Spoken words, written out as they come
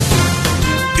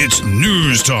It's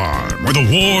news time with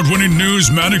award-winning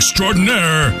newsman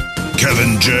extraordinaire,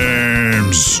 Kevin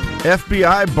James.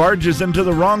 FBI barges into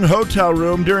the wrong hotel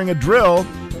room during a drill,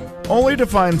 only to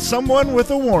find someone with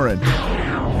a warrant.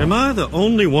 Am I the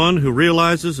only one who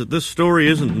realizes that this story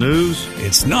isn't news?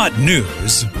 It's not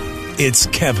news. It's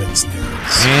Kevin's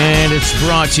news. And it's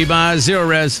brought to you by Zero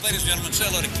Res. Ladies and gentlemen, say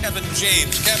hello to Kevin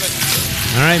James.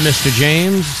 Kevin. All right, Mr.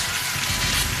 James.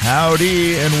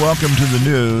 Howdy, and welcome to the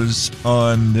news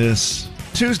on this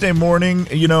Tuesday morning.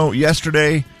 You know,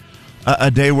 yesterday,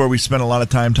 a day where we spent a lot of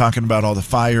time talking about all the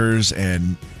fires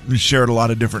and we shared a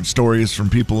lot of different stories from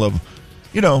people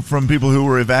from people who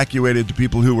were evacuated to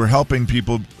people who were helping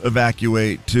people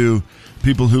evacuate to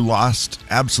people who lost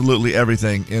absolutely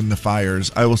everything in the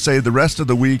fires. I will say the rest of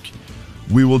the week,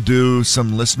 we will do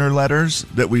some listener letters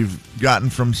that we've gotten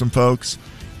from some folks,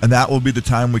 and that will be the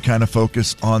time we kind of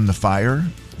focus on the fire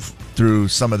through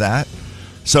some of that.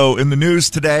 So in the news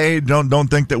today, don't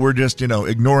think that we're just,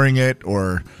 ignoring it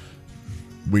or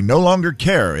we no longer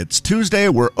care. It's Tuesday,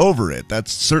 we're over it.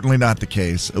 That's certainly not the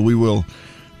case. We will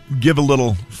give a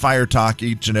little fire talk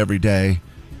each and every day,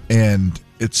 and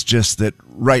it's just that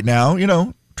right now,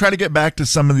 try to get back to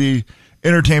some of the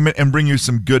entertainment and bring you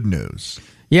some good news.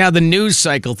 Yeah, the news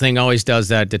cycle thing always does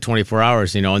that to 24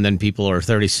 hours, and then people are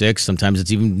 36. Sometimes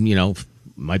it's even,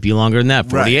 might be longer than that,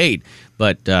 48. Right.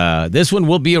 But this one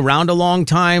will be around a long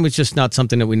time. It's just not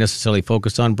something that we necessarily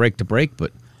focus on break to break.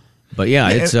 But yeah,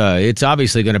 it's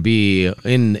obviously going to be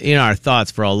in our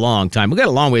thoughts for a long time. We've got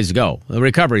a long ways to go. The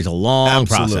recovery is a long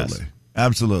process.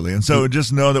 Absolutely. And so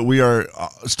just know that we are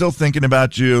still thinking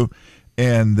about you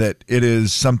and that it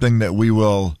is something that we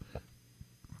will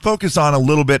focus on a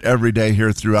little bit every day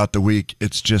here throughout the week.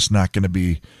 It's just not going to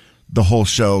be the whole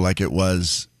show like it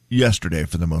was yesterday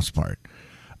for the most part.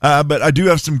 But I do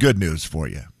have some good news for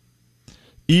you.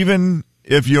 Even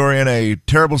if you're in a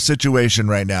terrible situation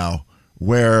right now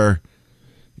where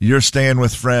you're staying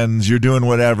with friends, you're doing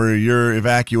whatever, you're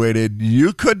evacuated,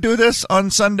 you could do this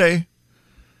on Sunday.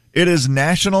 It is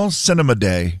National Cinema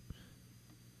Day.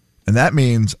 And that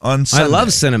means on Sunday. I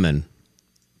love cinnamon.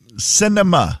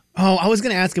 Cinema. Oh, I was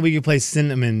going to ask if we could play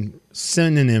synonym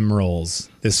rolls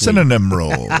this week. Synonym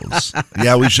rolls.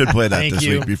 Yeah, we should play that this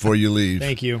week before you leave.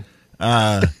 Thank you.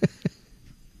 Where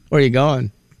are you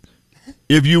going?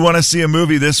 If you want to see a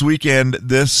movie this weekend,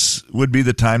 this would be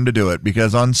the time to do it,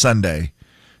 because on Sunday,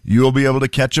 you will be able to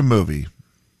catch a movie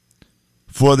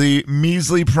for the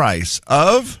measly price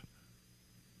of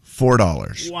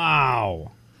 $4.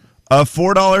 Wow. A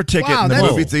 $4 ticket in the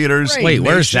movie theaters. Wait,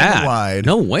 where's that?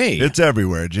 No way. It's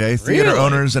everywhere, Jay. Theater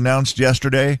owners announced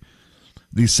yesterday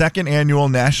the second annual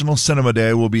National Cinema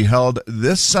Day will be held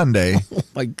this Sunday. Oh,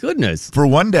 my goodness. For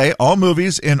one day, all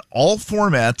movies in all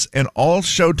formats and all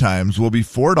showtimes will be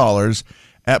 $4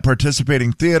 at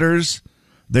participating theaters.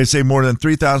 They say more than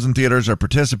 3,000 theaters are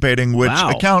participating, which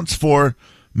accounts for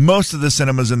most of the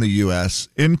cinemas in the U.S.,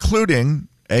 including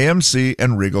AMC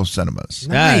and Regal Cinemas.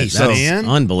 Nice. That's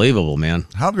unbelievable, man.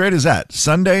 How great is that?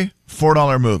 Sunday,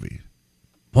 $4 movie.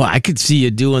 Well, I could see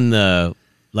you doing the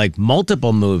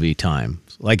multiple movie time.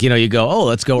 You go,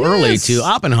 let's go early to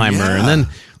Oppenheimer, and then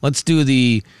let's do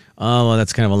the,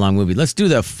 that's kind of a long movie. Let's do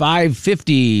the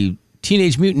 5:50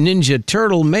 Teenage Mutant Ninja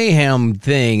Turtle Mayhem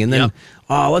thing, and then,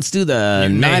 let's do the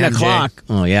 9 o'clock. Jay.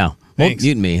 Oh, yeah.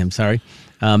 Mutant Mayhem, sorry.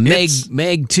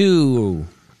 Meg 2.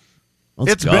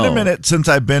 It's been a minute since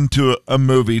I've been to a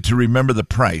movie to remember the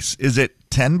price. Is it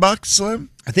 $10, Slim?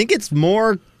 I think it's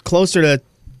more closer to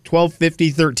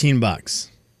 $12.50, $13.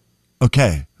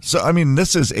 Okay. So,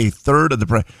 this is a third of the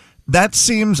price. That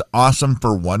seems awesome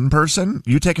for one person.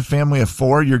 You take a family of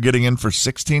 4, you're getting in for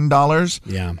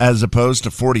 $16 as opposed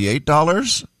to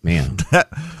 $48. Man.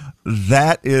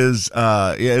 That is,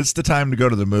 it's the time to go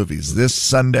to the movies. This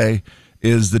Sunday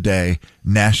is the day,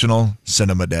 National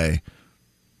Cinema Day.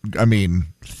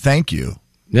 Thank you.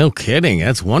 No kidding.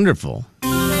 That's wonderful.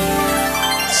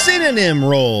 Synonym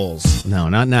rolls. No,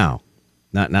 not now.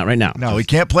 Not right now. No, we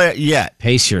can't play it yet.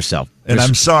 Pace yourself. And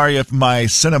I'm sorry if my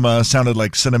cinema sounded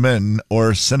like cinnamon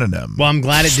or synonym. Well, I'm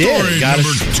glad it did.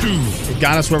 It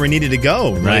got us where we needed to go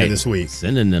later this week.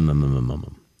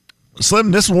 Synonym.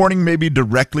 Slim, this warning may be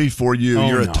directly for you.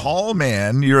 You're a tall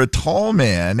man. You're a tall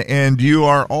man, and you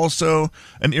are also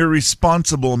an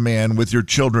irresponsible man with your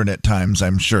children at times,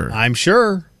 I'm sure. I'm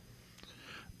sure.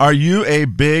 Are you a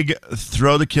big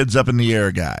throw the kids up in the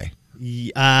air guy?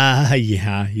 Yeah, I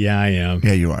am.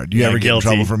 Yeah, you are. Do you ever get in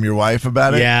trouble from your wife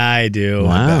about it? Yeah, I do.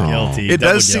 Wow. Guilty. It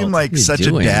does seem like such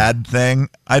a dad thing.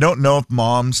 I don't know if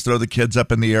moms throw the kids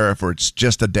up in the air or it's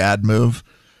just a dad move,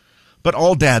 but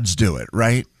all dads do it,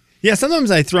 right? Yeah, sometimes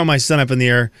I throw my son up in the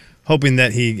air hoping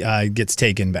that he gets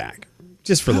taken back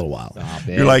just for a little while.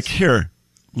 You're like, here,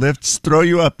 let's throw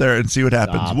you up there and see what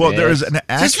happens. There is an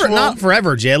actual... Just not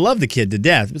forever, Jay. I love the kid to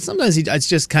death, but sometimes it's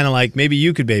just kind of like maybe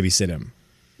you could babysit him.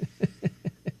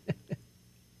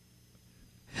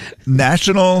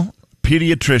 National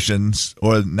Pediatricians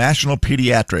or National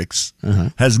Pediatrics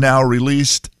has now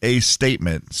released a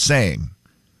statement saying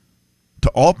to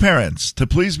all parents to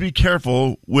please be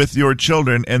careful with your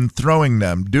children and throwing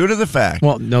them due to the fact...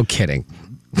 Well, no kidding.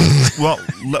 Well,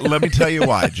 let me tell you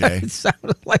why, Jay. It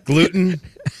sounded like Gluten.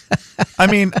 I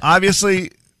mean, obviously,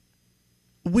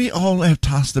 we all have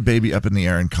tossed the baby up in the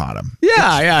air and caught him.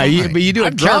 Yeah, but you do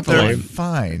it carefully.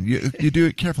 Fine. You do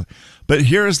it carefully. But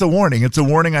here is the warning. It's a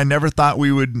warning I never thought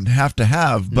we would have to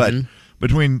have. But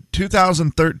between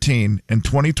 2013 and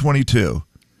 2022,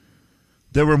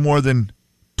 there were more than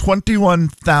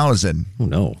 21,000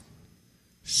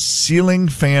 ceiling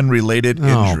fan related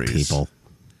injuries. People.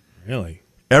 Really?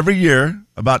 Every year,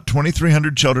 about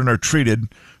 2,300 children are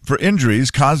treated for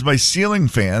injuries caused by ceiling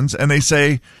fans, and they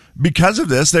say because of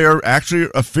this, they are actually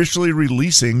officially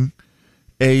releasing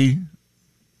just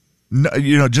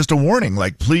a warning,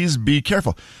 like, please be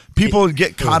careful. People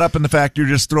get caught up in the fact you're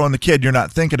just throwing the kid, you're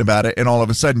not thinking about it, and all of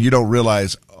a sudden you don't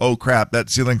realize, oh, crap, that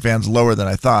ceiling fan's lower than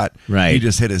I thought. Right. He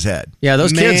just hit his head. Yeah,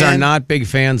 those kids are not big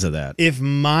fans of that. If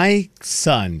my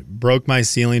son broke my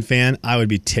ceiling fan, I would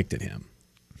be ticked at him.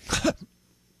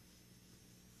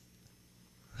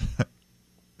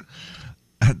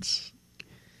 I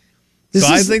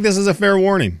think this is a fair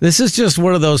warning. This is just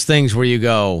one of those things where you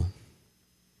go,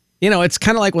 it's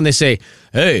kind of like when they say,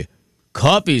 hey,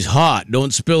 coffee's hot,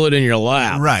 don't spill it in your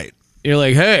lap. Right. You're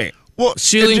like, hey, well,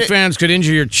 ceiling fans could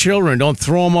injure your children, don't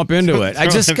throw them up into it. I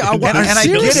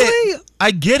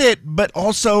get it, but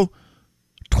also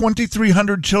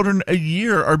 2,300 children a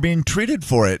year are being treated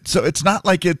for it. So it's not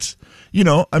like it's,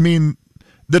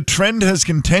 the trend has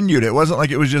continued. It wasn't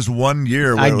like it was just 1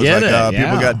 year where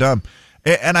people got dumb.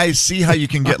 And I see how you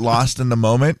can get lost in the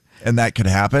moment, and that could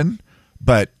happen.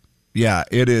 But, yeah,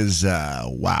 it is,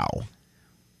 wow.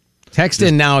 Text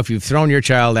in now if you've thrown your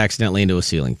child accidentally into a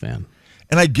ceiling fan.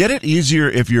 And I get it easier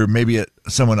if you're maybe at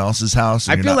someone else's house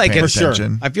and you're not paying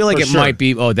attention. I feel like it might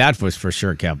be, that was for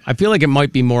sure, Kev. I feel like it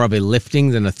might be more of a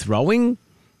lifting than a throwing.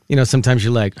 Sometimes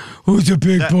you're like, who's a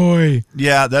big boy?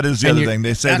 Yeah, that is the other thing.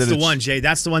 They say that's the one, Jay.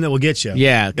 That's the one that will get you.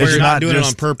 Yeah. Where you're not doing it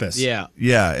on purpose. Yeah.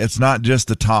 Yeah, it's not just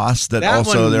the toss. That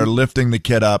also they're lifting the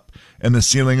kid up and the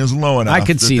ceiling is low enough. I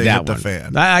could see that the one.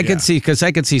 Fan. I could see, because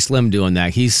I could see Slim doing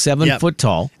that. He's 7 foot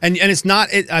tall. And it's not,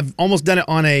 I've almost done it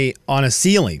on a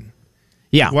ceiling.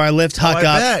 Yeah. Where I lift Huck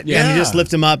up, and you just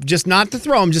lift him up, just not to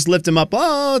throw him, just lift him up.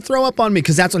 Oh, throw up on me,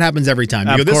 because that's what happens every time.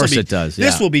 Of course it does.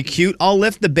 This will be cute. I'll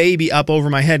lift the baby up over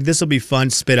my head. This will be fun.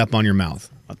 Spit up on your mouth.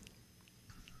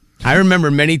 I remember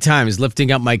many times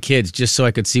lifting up my kids just so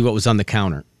I could see what was on the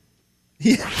counter.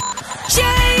 Yeah.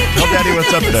 Tell Daddy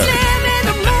what's up there.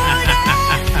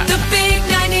 The big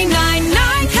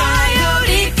 99.9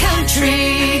 Coyote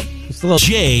Country.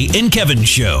 Jay and Kevin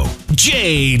Show.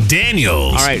 Jay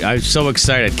Daniels. All right, I'm so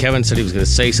excited. Kevin said he was going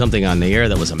to say something on the air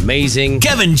that was amazing.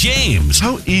 Kevin James.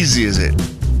 How easy is it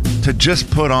to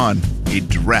just put on a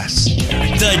dress?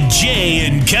 The Jay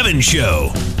and Kevin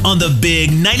Show on the big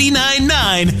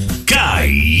 99.9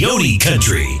 Coyote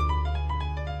Country.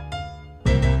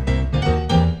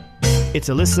 It's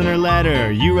a listener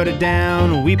letter, you wrote it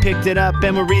down, we picked it up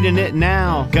and we're reading it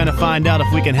now. Gonna find out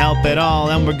if we can help at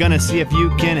all, and we're gonna see if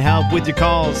you can help with your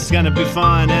calls. It's gonna be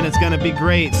fun and it's gonna be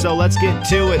great, so let's get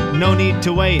to it, no need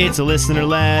to wait. It's a listener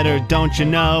letter, don't you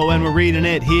know, and we're reading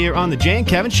it here on the Jay and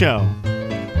Kevin Show.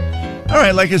 All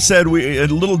right, like I said, we a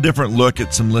little different look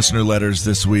at some listener letters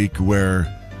this week where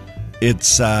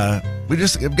it's, we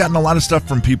just have gotten a lot of stuff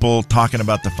from people talking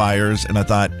about the fires, and I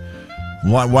thought,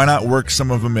 why not work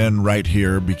some of them in right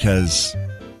here, because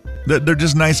they're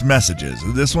just nice messages.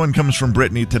 This one comes from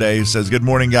Brittany today, who says, good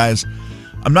morning, guys.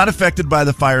 I'm not affected by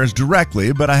the fires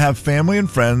directly, but I have family and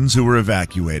friends who were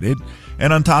evacuated.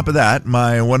 And on top of that,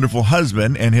 my wonderful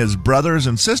husband and his brothers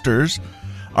and sisters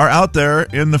are out there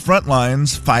in the front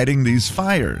lines fighting these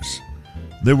fires.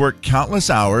 They work countless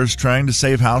hours trying to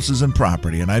save houses and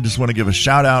property. And I just want to give a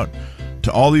shout out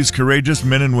to all these courageous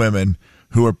men and women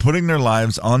who are putting their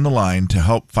lives on the line to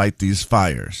help fight these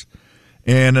fires.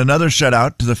 And another shout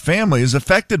out to the families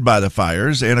affected by the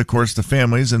fires, and of course the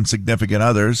families and significant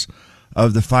others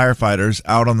of the firefighters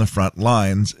out on the front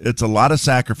lines. It's a lot of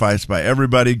sacrifice by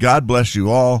everybody. God bless you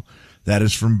all. That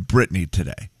is from Brittany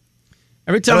today.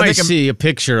 Every time I see a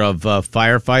picture of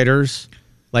firefighters,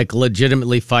 like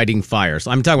legitimately fighting fires.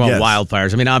 I'm talking about Yes.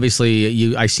 wildfires. I mean,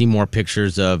 obviously, I see more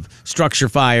pictures of structure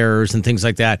fires and things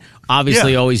like that.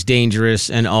 Obviously, Yeah. always dangerous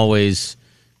and always,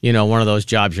 one of those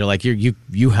jobs. You're like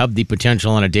you have the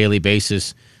potential on a daily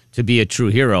basis to be a true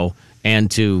hero and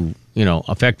to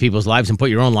affect people's lives and put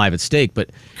your own life at stake. But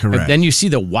Correct. then you see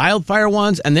the wildfire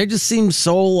ones, and they just seem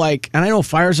so like. And I know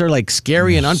fires are like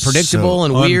scary and unpredictable So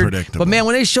and weird. unpredictable. But man,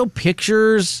 when they show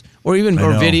pictures or I know.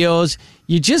 videos,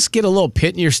 you just get a little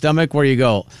pit in your stomach where you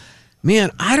go, man,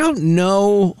 I don't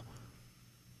know,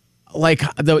 like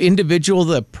the individual,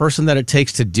 the person that it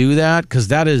takes to do that, because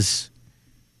that is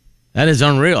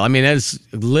unreal. I mean, that is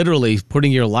literally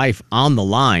putting your life on the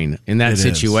line in that It is.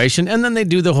 situation. And then they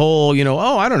do the whole,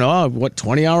 I don't know,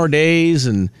 20-hour days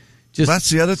and just That's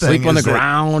the other thing sleep on the is that,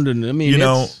 ground. And I mean,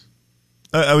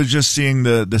 I was just seeing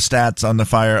the stats on the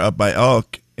fire up by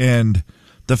Elk, and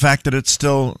the fact that it's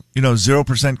still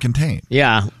 0% contained.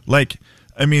 yeah. Like,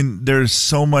 I mean, there's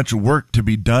so much work to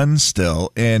be done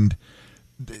still, and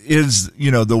is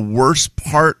the worst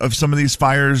part of some of these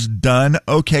fires done?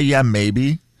 Okay, yeah,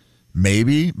 maybe,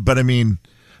 but I mean,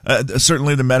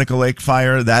 certainly the Medical Lake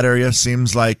fire, that area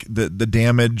seems like the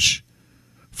damage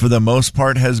for the most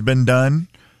part has been done,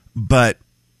 but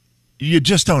you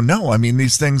just don't know. I mean,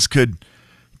 these things could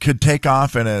take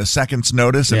off in a second's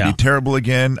notice and Yeah. be terrible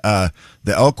again. The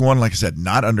Elk one, like I said,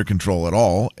 not under control at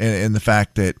all, and the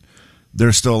fact that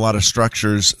there's still a lot of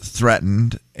structures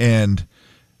threatened, and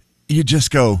you just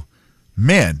go,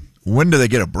 man, when do they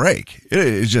get a break? It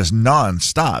is just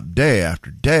nonstop, day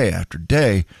after day after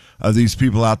day of these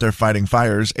people out there fighting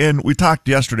fires. And we talked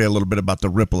yesterday a little bit about the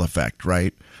ripple effect,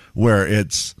 right? Where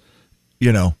it's,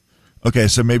 okay,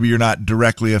 so maybe you're not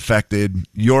directly affected.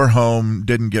 Your home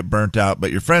didn't get burnt out,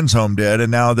 but your friend's home did,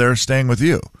 and now they're staying with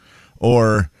you.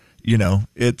 Or,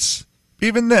 it's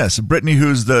even this, Brittany,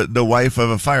 who's the wife of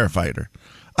a firefighter.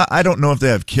 I don't know if they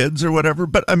have kids or whatever,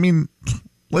 but I mean,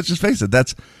 let's just face it,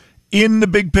 that's in the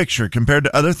big picture compared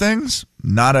to other things,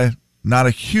 not a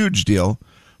huge deal,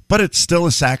 but it's still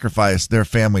a sacrifice their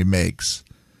family makes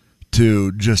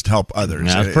to just help others.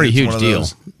 Yeah, it's a pretty huge one of deal.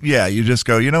 Yeah, you just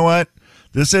go, you know what?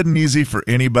 This isn't easy for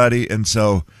anybody, and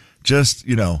so just,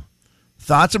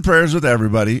 thoughts and prayers with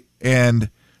everybody, and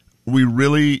we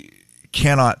really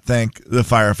cannot thank the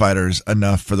firefighters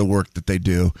enough for the work that they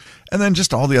do, and then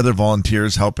just all the other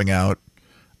volunteers helping out.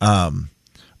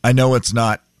 I know it's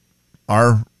not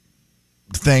our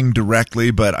thing directly,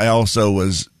 but I also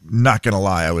was not going to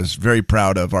lie. I was very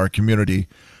proud of our community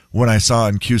when I saw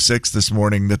in Q6 this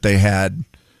morning that they had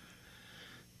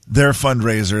their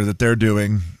fundraiser that they're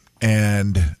doing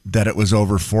and that it was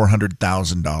over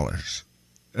 $400,000.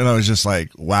 And I was just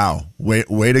like, wow,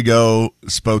 way to go,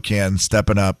 Spokane,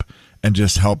 stepping up and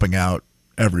just helping out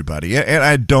everybody. And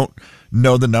I don't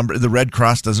know the number. The Red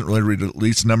Cross doesn't really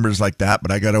release numbers like that,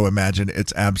 but I got to imagine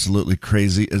it's absolutely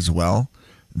crazy as well,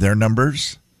 their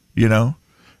numbers,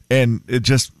 and it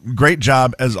just great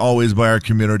job as always by our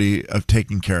community of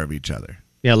taking care of each other.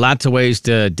 Yeah, lots of ways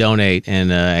to donate,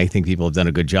 and I think people have done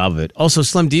a good job of it. Also,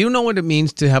 Slim, do you know what it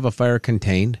means to have a fire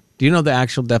contained? Do you know the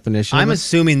actual definition? I of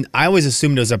it? always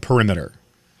assumed it was a perimeter.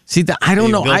 See, I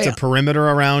don't know. Built a perimeter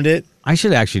around it I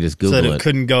should actually just so Google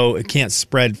that it can't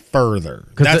spread further.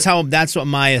 'Cause That's what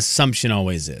my assumption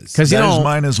always is. Because That is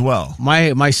mine as well.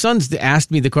 My sons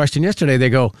asked me the question yesterday. They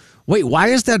go, "Wait, why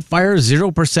is that fire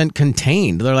 0%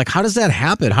 contained?" They're like, "How does that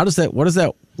happen? What is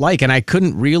that like?" And I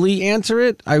couldn't really answer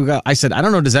it. I said, "I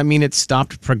don't know. Does that mean it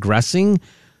stopped progressing?"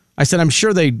 I said, "I'm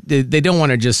sure they don't want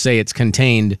to just say it's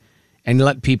contained and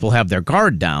let people have their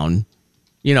guard down,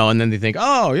 and then they think,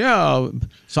 oh yeah."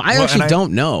 So I actually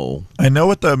don't know. I know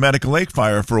with the Medical Lake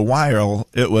fire for a while,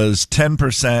 it was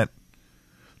 10%.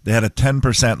 They had a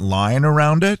 10% line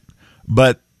around it,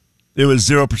 but it was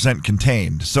 0%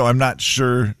 contained. So I'm not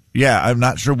sure. Yeah, I'm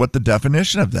not sure what the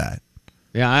definition of that.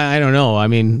 Yeah, I don't know. I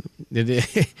mean,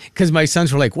 because my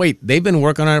sons were like, "Wait, they've been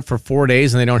working on it for 4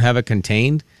 days and they don't have it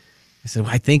contained." I said,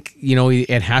 well, I think,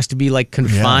 it has to be like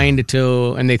confined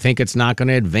to, and they think it's not going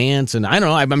to advance. And I don't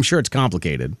know. I'm sure it's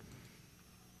complicated.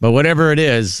 But whatever it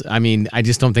is, I mean, I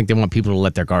just don't think they want people to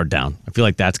let their guard down. I feel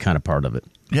like that's kind of part of it.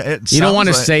 Yeah, You don't want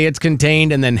to say it's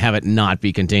contained and then have it not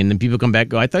be contained. Then people come back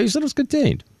and go, I thought you said it was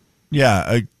contained.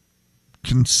 Yeah,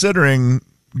 considering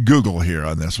Google here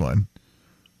on this one,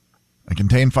 a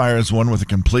contained fire is one with a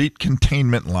complete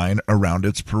containment line around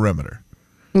its perimeter.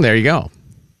 Well, there you go.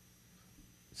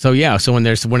 So yeah, so when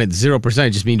it's 0%, it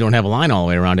just means you don't have a line all the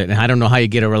way around it. And I don't know how you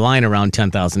get a line around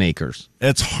 10,000 acres.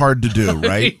 It's hard to do,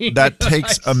 right? That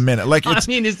takes a minute. Like I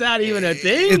mean, is that even a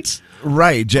thing? It's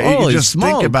right, Jay. Holy You just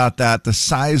smoke. think about that, the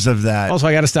size of that. Also,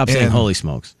 I got to stop saying And- holy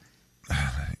smokes.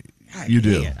 You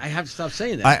do. I have to stop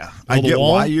saying that. I get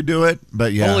why you do it,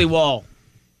 but yeah. Holy wall.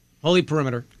 Holy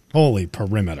perimeter. Holy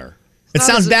perimeter. It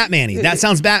sounds Batman-y. That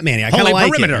sounds Batman-y. I kind of Holy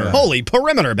like perimeter. it. Holy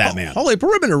perimeter, Batman. Holy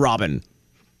perimeter, Robin.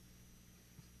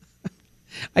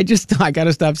 I got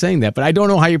to stop saying that, but I don't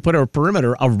know how you put a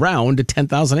perimeter around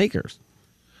 10,000 acres.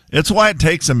 It's why it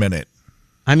takes a minute.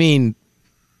 I mean,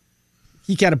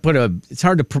 you got to it's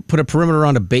hard to put a perimeter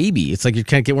around a baby. It's like you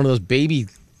can't get one of those baby,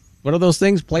 what are those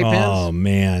things, playpens? Oh,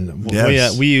 man.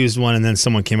 Yes. We used one, and then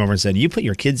someone came over and said, you put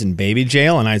your kids in baby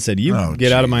jail? And I said,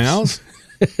 get out of my house?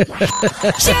 Jay,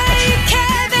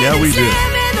 Kevin, Yeah, we do.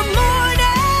 Sam in the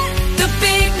morning. The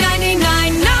big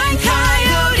 99.9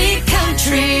 Coyote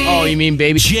Country. Oh, you mean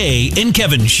baby? Jay and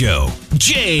Kevin Show.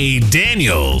 Jay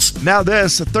Daniels. Now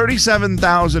this,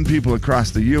 37,000 people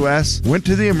across the U.S. went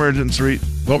to the emergency.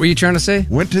 What were you trying to say?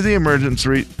 Went to the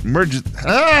emergency.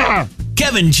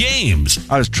 Kevin James.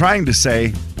 I was trying to say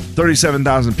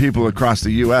 37,000 people across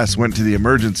the U.S. went to the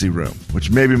emergency room,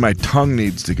 which maybe my tongue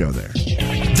needs to go there.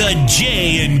 The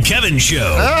Jay and Kevin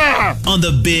Show. On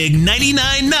the big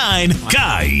 99.9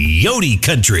 Coyote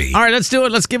Country. All right, let's do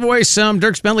it. Let's give away some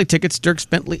Dierks Bentley tickets. Dierks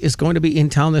Bentley is going to be in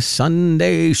town this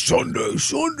Sunday.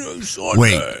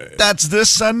 Wait, that's this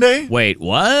Sunday? Wait,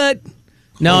 what?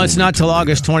 No, it's not till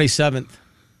August 27th.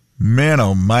 Man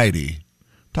almighty.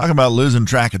 Talking about losing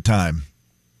track of time.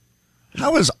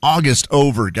 How is August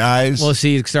over, guys? Well,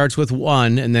 see, it starts with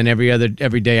 1, and then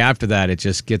every day after that,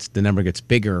 the number gets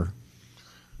bigger.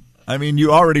 I mean,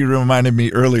 you already reminded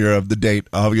me earlier of the date,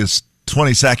 August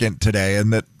 22nd today,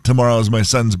 and that tomorrow is my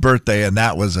son's birthday, and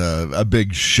that was a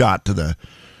big shot to the...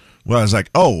 Well, I was like,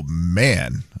 oh,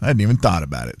 man, I hadn't even thought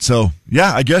about it. So,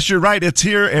 yeah, I guess you're right. It's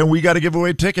here, and we got to give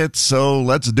away tickets, so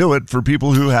let's do it for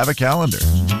people who have a calendar.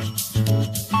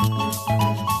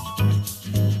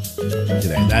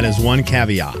 Today. That is one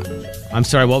caveat. I'm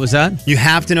sorry, what was that? You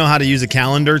have to know how to use a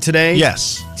calendar today.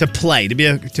 Yes. To play, to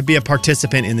be a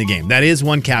participant in the game. That is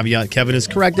one caveat. Kevin is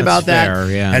correct about that. Fair,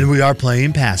 yeah. And we are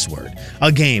playing Password,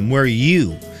 a game where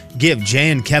you give Jay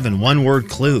and Kevin one-word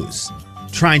clues,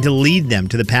 trying to lead them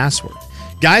to the password.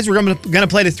 Guys, we're going to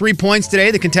play to 3 points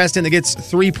today. The contestant that gets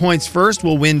 3 points first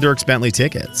will win Dierks Bentley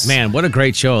tickets. Man, what a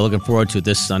great show. Looking forward to it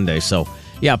this Sunday. So,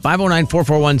 yeah,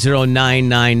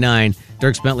 509-441-0999.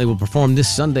 Dierks Bentley will perform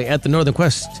this Sunday at the Northern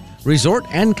Quest Resort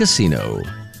and Casino.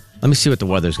 Let me see what the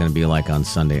weather's going to be like on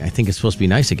Sunday. I think it's supposed to be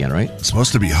nice again, right? It's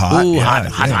supposed to be hot. Ooh, Yeah,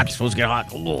 hot. It's supposed to get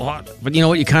hot. A little hot. But you know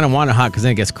what? You kind of want it hot because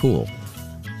then it gets cool.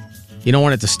 You don't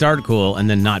want it to start cool and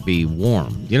then not be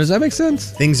warm. You know, does that make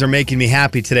sense? Things are making me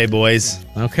happy today, boys.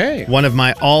 Okay. One of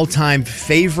my all-time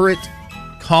favorite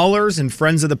callers and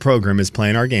friends of the program is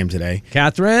playing our game today.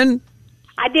 Catherine?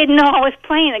 I didn't know I was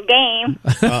playing a game.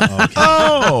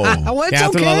 Oh.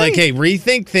 Catherine, I'm like, hey,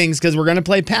 rethink things because we're going to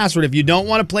play Password. If you don't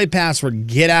want to play Password,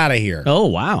 get out of here. Oh,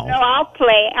 wow. No, I'll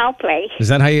play. Is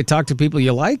that how you talk to people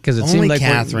you like? Because it Only seemed like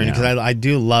Catherine, because I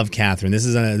do love Catherine. This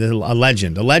is a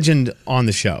legend on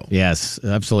the show. Yes,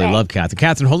 absolutely love Catherine.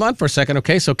 Catherine, hold on for a second.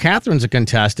 Okay, so Catherine's a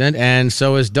contestant, and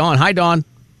so is Dawn. Hi, Dawn.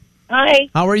 Hi,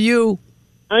 How are you?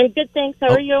 I'm good, thanks. How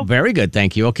are you? Very good,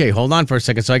 thank you. Okay, hold on for a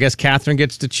second. So I guess Catherine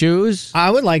gets to choose.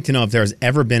 I would like to know if there's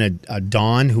ever been a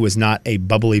Dawn who is not a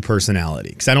bubbly personality,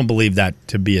 because I don't believe that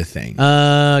to be a thing.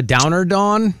 Downer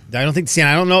Dawn? I don't think, see,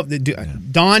 I don't know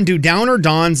if, do Downer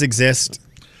Dawns exist?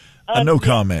 No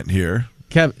comment here.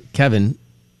 Kevin,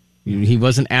 he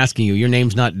wasn't asking you. Your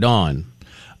name's not Dawn.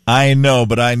 I know,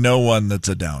 but I know one that's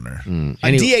a downer.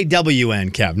 A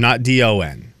D-A-W-N, Kev, not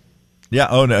D-O-N. Yeah,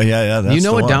 oh no, yeah, that's you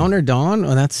know the a one. Downer Dawn?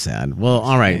 Oh, that's sad. Well,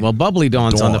 all right. Well, Bubbly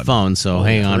Dawn's on the Dawn. phone, so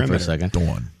hang on for a second.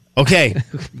 Dawn. Okay,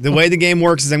 the way the game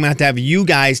works is I'm going to have you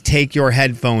guys take your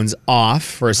headphones off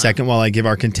for a second while I give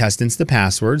our contestants the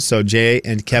password. So Jay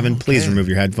and Kevin, please remove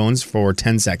your headphones for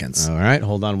 10 seconds. All right,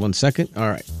 hold on 1 second. All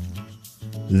right.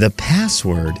 The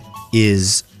password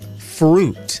is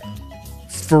fruit.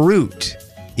 Fruit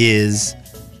is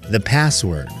the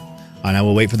password. And I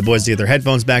will wait for the boys to get their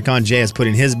headphones back on. Jay is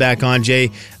putting his back on. Jay,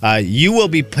 you will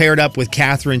be paired up with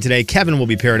Catherine today. Kevin will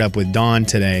be paired up with Dawn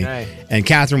today. Right. And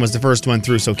Catherine was the first one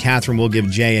through, so Catherine will give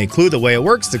Jay a clue. The way it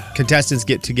works, the contestants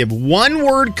get to give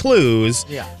one-word clues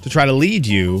to try to lead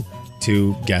you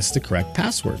to guess the correct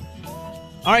password.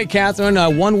 All right, Catherine,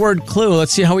 one-word clue.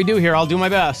 Let's see how we do here. I'll do my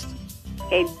best.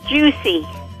 Okay, juicy.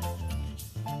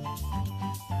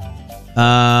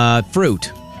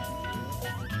 Fruit.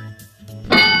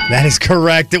 That is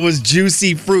correct. It was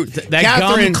juicy fruit.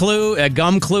 That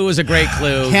gum clue is a great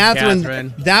clue.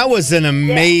 Catherine, that was an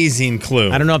amazing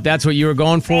clue. I don't know if that's what you were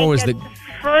going for. Was the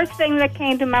first thing that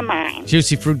came to my mind.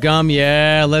 Juicy fruit gum.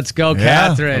 Yeah, let's go, Yeah,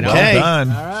 Catherine. well Okay.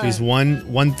 done. She's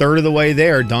one third of the way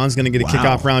there. Dawn's going to get a kick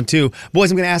off round 2.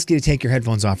 Boys, I'm going to ask you to take your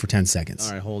headphones off for 10 seconds.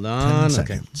 All right, hold 10 on. Okay.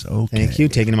 seconds. Okay. Thank you.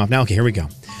 Taking them off now. Okay, here we go.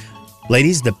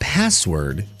 Ladies, the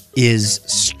password is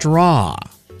straw.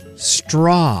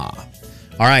 Straw.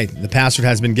 All right, the password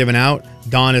has been given out.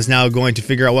 Dawn is now going to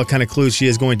figure out what kind of clues she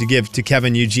is going to give to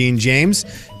Kevin, Eugene, James.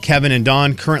 Kevin and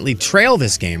Dawn currently trail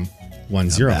this game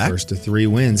 1-0. First to 3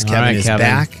 wins. Kevin right, is Kevin.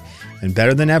 back and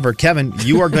better than ever. Kevin,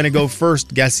 you are going to go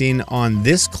first guessing on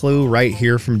this clue right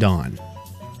here from Dawn.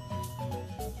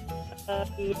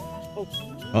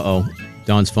 Uh-oh.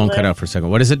 Dawn's phone cut out for a second.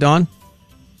 What is it, Dawn?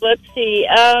 Let's see.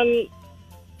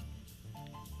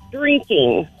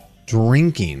 Drinking.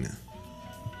 Drinking.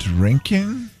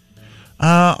 Drinking?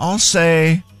 I'll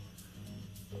say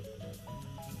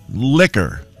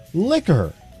liquor.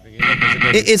 Liquor.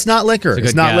 It's not liquor. It's a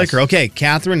It's good not guess. liquor. Okay,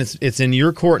 Catherine, it's in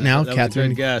your court now. That was a Catherine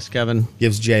good guess, Kevin.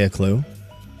 gives Jay a clue.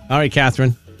 All right,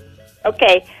 Catherine.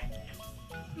 Okay.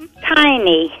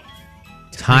 Tiny.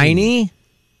 Tiny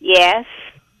Yes.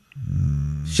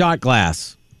 shot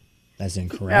glass. That's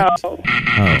incorrect. No.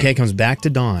 Okay, comes back to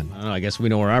Dawn. I don't know. I guess we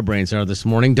know where our brains are this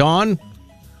morning. Dawn?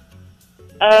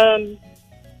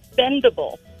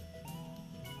 Bendable.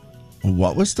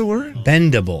 What was the word?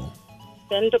 Bendable.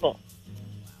 Bendable.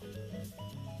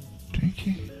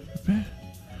 Drinking.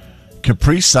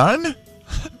 Capri Sun?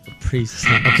 Okay,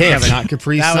 it's not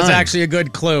Capri That was Sun. actually a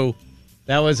good clue.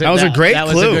 That was a a great that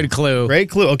clue. was a good clue. Great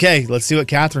clue. Okay, let's see what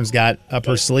Catherine's got up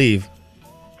her sleeve.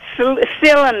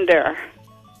 Cylinder.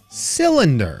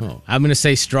 Cylinder. Oh, I'm going to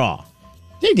say straw.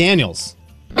 Jay Daniels.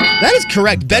 That is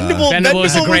correct. Bendable. Bendable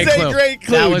was a great clue. great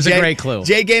clue. That was a Jay, great clue.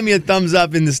 Jay gave me a thumbs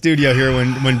up in the studio here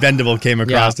when Bendable came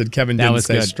across it. Kevin that didn't was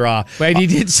say good. straw. Wait, he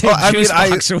did say juice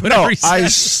box or whatever he said.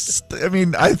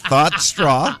 I thought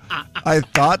straw.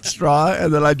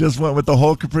 And then I just went with the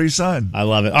whole Capri Sun. I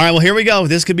love it. All right, well, here we go.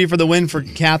 This could be for the win for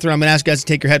Catherine. I'm going to ask you guys to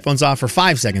take your headphones off for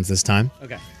 5 seconds this time.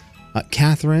 Okay.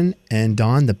 Catherine and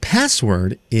Dawn, the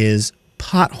password is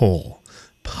pothole.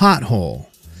 Pothole.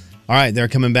 All right, they're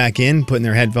coming back in, putting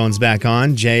their headphones back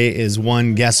on. Jay is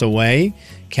one guess away.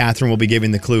 Catherine will be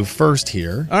giving the clue first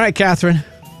here. All right, Catherine.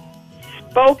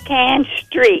 Spokane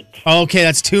Street. Okay,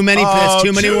 that's too many. That's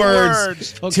too many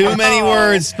words. Too many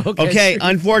words. Okay,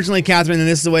 unfortunately, Catherine, and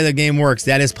this is the way the game works.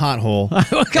 That is pothole,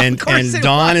 and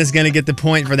Dawn is going to get the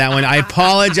point for that one. I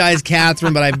apologize,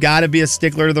 Catherine, but I've got to be a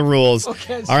stickler to the rules. All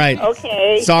right.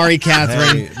 Okay. Sorry,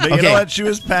 Catherine. Hey, but you know what? She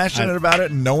was passionate about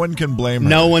it, and no one can blame her.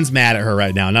 No one's mad at her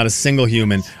right now. Not a single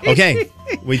human. Okay,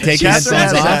 we take your Catherine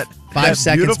headphones has off. that 5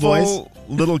 seconds, beautiful boys.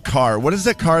 little car. What is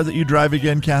that car that you drive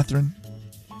again, Catherine?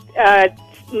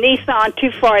 Nissan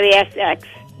 240 SX.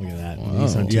 Look at that.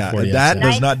 Nissan Yeah, 240 that SX.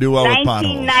 does not do well with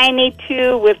potholes.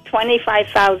 1992 with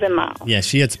 25,000 miles. Yeah,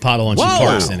 she hits a pothole and she Whoa.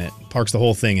 parks in it. Parks the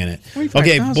whole thing in it. 25,000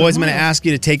 Okay, boys, I'm going to miles. ask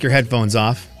you to take your headphones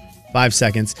off. 5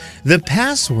 seconds. The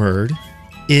password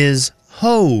is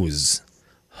hose.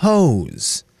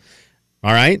 Hose.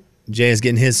 All right. Jay is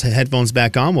getting his headphones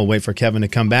back on. We'll wait for Kevin to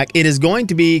come back. It is going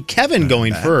to be Kevin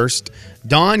going first.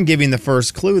 Dawn giving the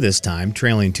first clue this time,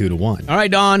 trailing 2-1. All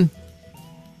right, Dawn.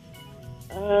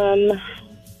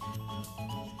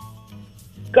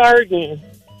 Garden.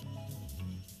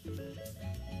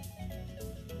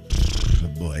 Oh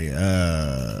boy,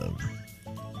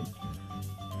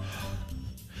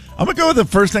 I'm gonna go with the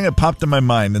first thing that popped in my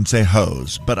mind and say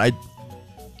hose, but I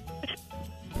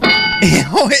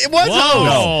Oh, it was Whoa.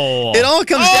 hose. It all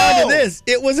comes down to this.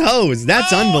 It was hose.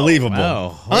 That's unbelievable.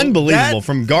 Wow. Unbelievable.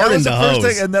 From garden that to was the hose.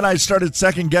 first thing, and then I started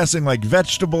second guessing like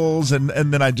vegetables, and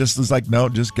then I just was like, no,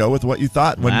 just go with what you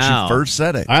thought when Wow. she first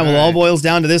said it. All right, well, it all boils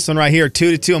down to this one right here.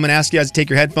 2-2. I'm going to ask you guys to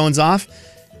take your headphones off.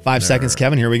 5 seconds,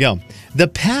 Kevin. Here we go. The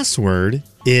password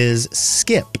is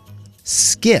skip.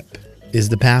 Skip is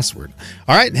the password.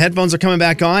 All right, headphones are coming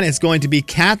back on. It's going to be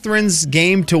Catherine's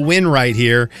game to win right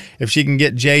here. If she can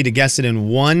get Jay to guess it in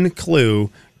one clue,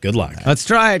 good luck. Let's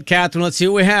try it, Catherine. Let's see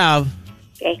what we have.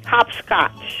 Okay,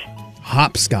 hopscotch.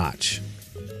 Hopscotch.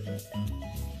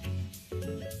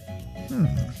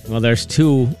 Well, there's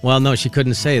two. Well, no, she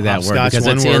couldn't say that word Hopscotch, because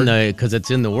one it's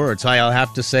word. in the word. So I'll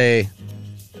have to say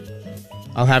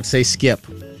skip.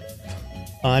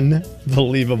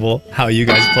 Unbelievable how you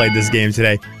guys played this game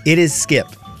today. It is skip.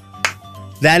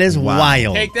 That is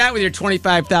wild. Take that with your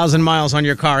 25,000 miles on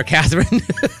your car, Catherine.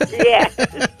 Yeah.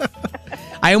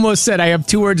 I almost said I have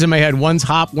two words in my head. One's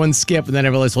hop, one's skip, and then I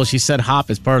realized, well, she said hop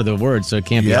is part of the word, so it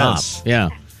can't be Yes. hop. Yeah.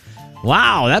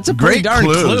 Wow, that's a pretty Great darn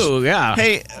clues. clue. Yeah.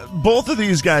 Hey, both of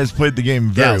these guys played the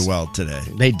game very Yes. well today.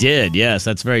 They did. Yes,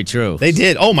 that's very true. They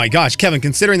did. Oh my gosh, Kevin,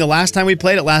 considering the last time we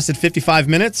played it lasted 55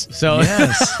 minutes. So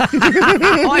Yes. oh,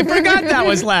 I forgot that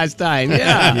was last time.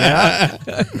 Yeah.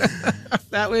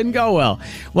 That wouldn't go well.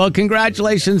 Well,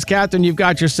 congratulations, Catherine. You've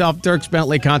got yourself Dierks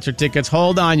Bentley concert tickets.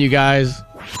 Hold on, you guys.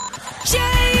 Jay,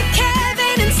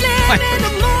 Kevin, and Slim in the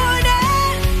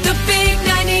morning. The big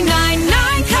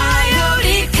 99.9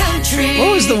 Coyote Country.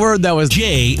 What was the word that was?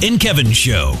 Jay and Kevin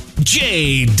Show.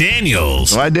 Jay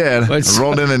Daniels. So I did. What's- I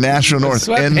rolled into National North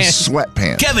in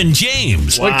sweatpants. Kevin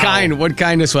James. What kind? What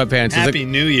kind of sweatpants? Happy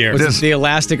New Year. Was it the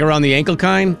elastic around the ankle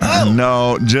kind?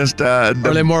 No, just Or are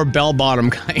they the more bell bottom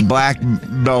kind? black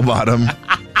bell bottom.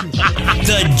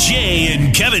 The Jay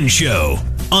and Kevin Show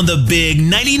on the big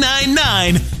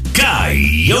 99.9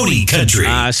 Coyote Country.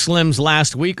 Slim's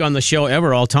last week on the show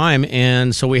ever, all time,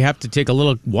 and so we have to take a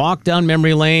little walk down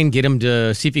memory lane, get him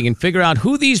to see if he can figure out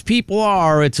who these people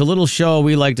are. It's a little show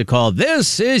we like to call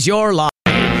This Is Your Life.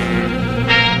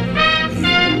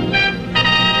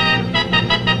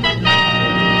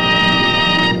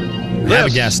 Have a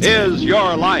guest. Is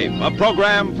Your Life, a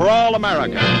program for all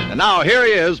America. And now here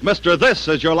he is, Mr. This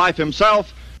Is Your Life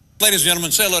himself. Ladies and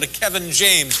gentlemen, say hello to Kevin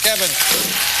James. Kevin.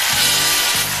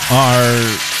 Our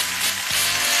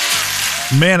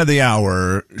man of the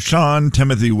hour, Sean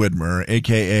Timothy Widmer,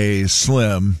 a.k.a.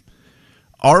 Slim,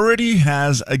 already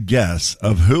has a guess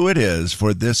of who it is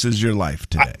for This Is Your Life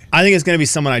today. I think it's going to be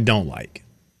someone I don't like.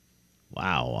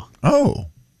 Wow. Oh.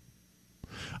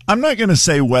 I'm not going to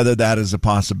say whether that is a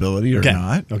possibility or Okay.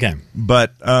 not. Okay.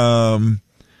 But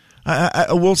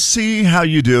we'll see how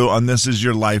you do on This Is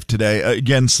Your Life today.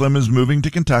 Again, Slim is moving to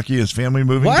Kentucky, his family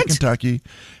moving to Kentucky.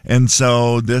 And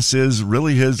so this is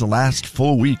really his last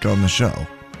full week on the show.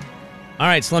 All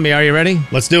right, Slimmy, are you ready?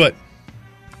 Let's do it.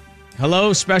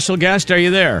 Hello, special guest. Are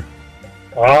you there?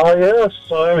 Yes,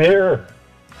 I'm here.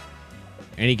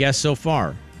 Any guess so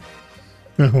far?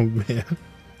 Oh, man.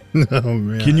 Oh,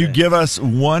 man. Can you give us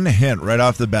one hint right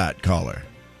off the bat, caller?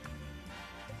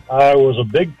 I was a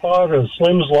big part of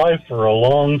Slim's life for a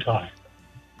long time.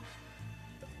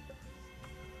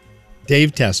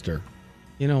 Dave Tester.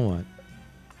 You know what?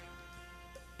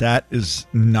 That is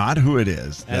not who it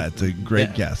is. That's a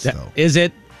great guess, though. Is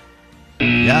it?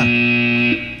 Yeah.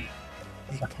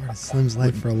 Big part of Slim's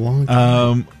life for a long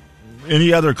time.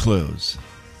 Any other clues?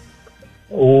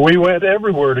 We went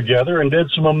everywhere together and did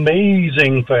some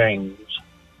amazing things.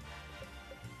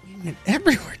 We went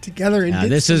everywhere together. And Yeah,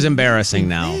 did this some is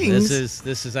embarrassing amazing now. things.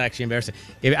 This is actually embarrassing.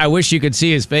 I wish you could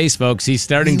see his face, folks. He's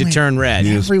starting to went turn red.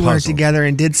 He is Everywhere puzzled. together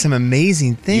and did some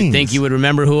amazing things. You'd think you would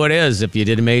remember who it is if you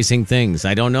did amazing things.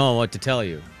 I don't know what to tell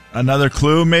you. Another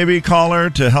clue, maybe, caller,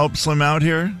 to help Slim out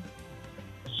here?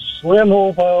 Slim,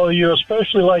 Hopewell, you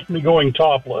especially liked me going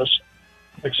topless,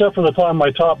 except for the time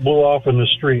my top blew off in the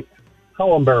street.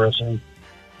 How embarrassing.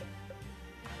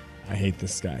 I hate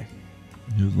this guy.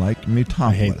 You like me topless.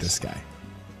 I hate this guy.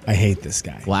 I hate this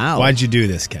guy. Wow. Why'd you do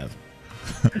this, Kev?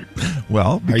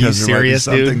 Well, Are you because there might be serious,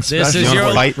 something dude? special. This is You your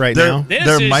want to fight right there, now? This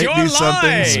there is might your be something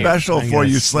life. special I'm for gonna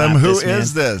you, Slim. slap Who this man.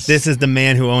 is this? This is the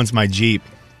man who owns my Jeep.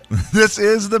 This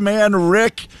is the man,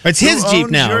 Rick. It's who his Jeep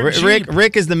owns now. your Rick Jeep.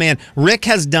 Rick is the man. Rick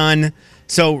has done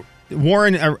so.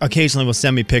 Warren occasionally will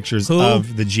send me pictures Who?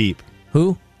 of the Jeep.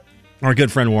 Who? Our good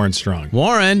friend Warren Strong.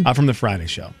 Warren. From the Friday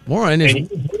Show. Warren is.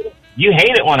 You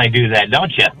hate it when I do that,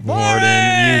 don't you?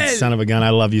 Warren, you son of a gun! I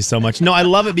love you so much. No, I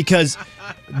love it because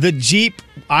the Jeep.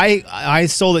 I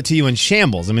sold it to you in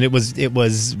shambles. I mean, it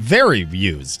was very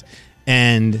used,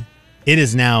 and it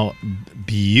is now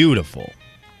beautiful.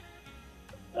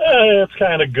 It's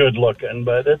kind of good looking,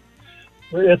 but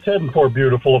it's heading for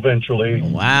beautiful eventually.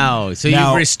 Wow. So Now-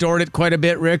 you've restored it quite a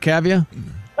bit, Rick, have you?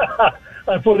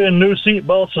 I put in new seat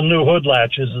belts and new hood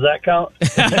latches. Does that count?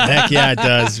 Heck yeah, it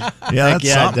does. Yeah, Heck that's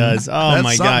yeah, something. it does. Oh That's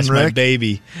my something, gosh, my Rick.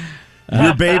 baby.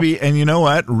 Your baby. And you know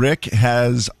what? Rick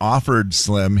has offered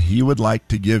Slim he would like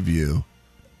to give you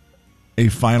a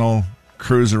final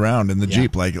cruise around in the Yeah.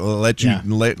 Jeep. Like, let you Yeah.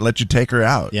 let you take her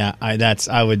out. Yeah,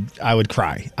 I would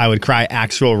cry. I would cry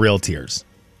actual real tears.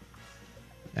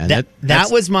 And That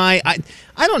that's- was my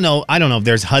I don't know if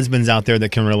there's husbands out there that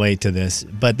can relate to this,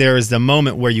 but there is the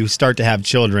moment where you start to have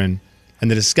children and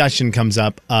the discussion comes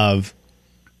up of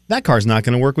that car's not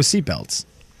going to work with seatbelts.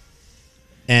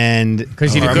 And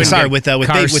 'Cause you or, I'm couldn't sorry, get with car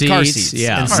car seats, seats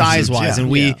yeah. and Car size seats, wise, yeah.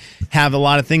 and we Yeah. have a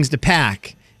lot of things to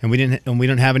pack, and we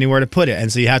don't have anywhere to put it,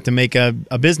 and so you have to make a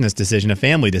business decision, a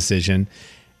family decision,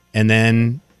 and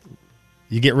then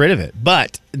you get rid of it.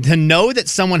 But to know that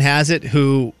someone has it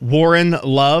who Warren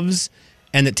loves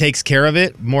and that takes care of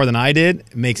it more than I did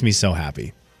makes me so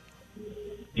happy.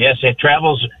 Yes, it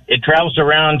travels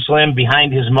around Slim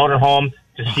behind his motorhome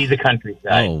to see the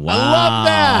countryside. Oh, wow.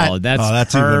 I love that.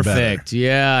 That's even better. perfect.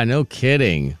 Yeah, no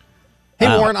kidding. Hey,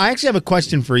 Warren, I actually have a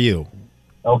question for you.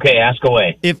 Okay, ask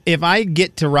away. If I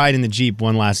get to ride in the Jeep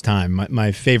one last time,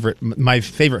 my favorite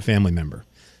family member,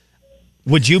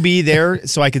 would you be there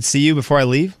so I could see you before I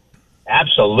leave?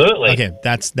 Absolutely. Okay,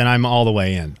 then I'm all the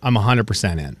way in. I'm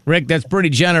 100% in. Rick, that's pretty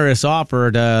generous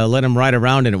offer to let him ride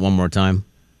around in it one more time.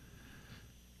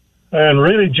 And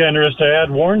really generous to add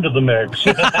Warren to the mix.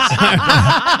 This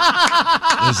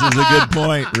is a good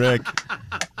point, Rick.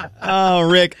 Oh,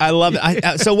 Rick, I love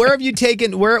it. So where have you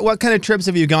taken, what kind of trips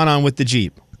have you gone on with the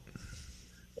Jeep?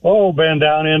 Oh, been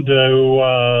down into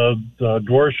the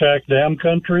Dworshak Dam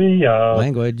country.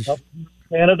 Language. Up in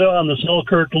Canada on the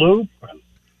Selkirk Loop.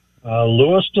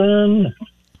 Lewiston.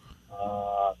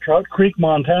 Trout Creek,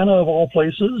 Montana, of all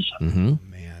places. Mm-hmm.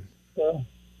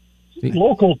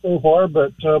 Local so far,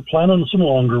 but planning some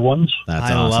longer ones. That's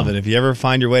I awesome. love it. If you ever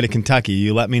find your way to Kentucky,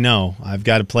 you let me know. I've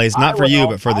got a place, not for you,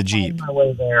 but for the Jeep. My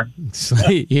way there.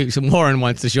 Warren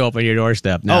wants to show up on your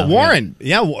doorstep now. Oh, Warren.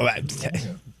 Yeah.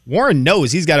 Warren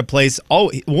knows he's got a place.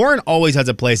 Oh, Warren always has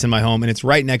a place in my home, and it's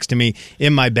right next to me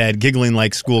in my bed, giggling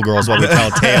like schoolgirls while we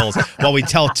tell tales, while we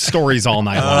tell stories all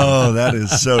night long. Oh, that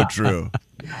is so true.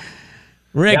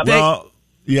 Rick,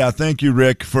 thank you,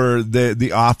 Rick, for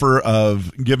the offer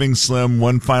of giving Slim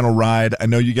one final ride. I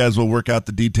know you guys will work out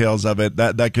the details of it.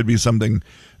 That could be something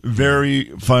very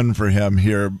fun for him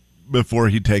here before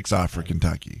he takes off for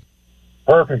Kentucky.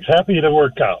 Perfect. Happy to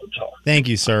work out. So. Thank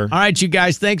you, sir. All right, you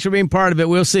guys, thanks for being part of it.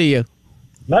 We'll see you.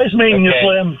 Nice meeting you,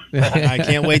 Slim. I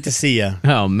can't wait to see you.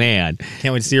 Oh, man.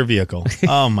 Can't wait to see your vehicle.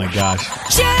 Oh, my gosh.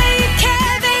 Jay,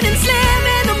 Kevin, and Slim.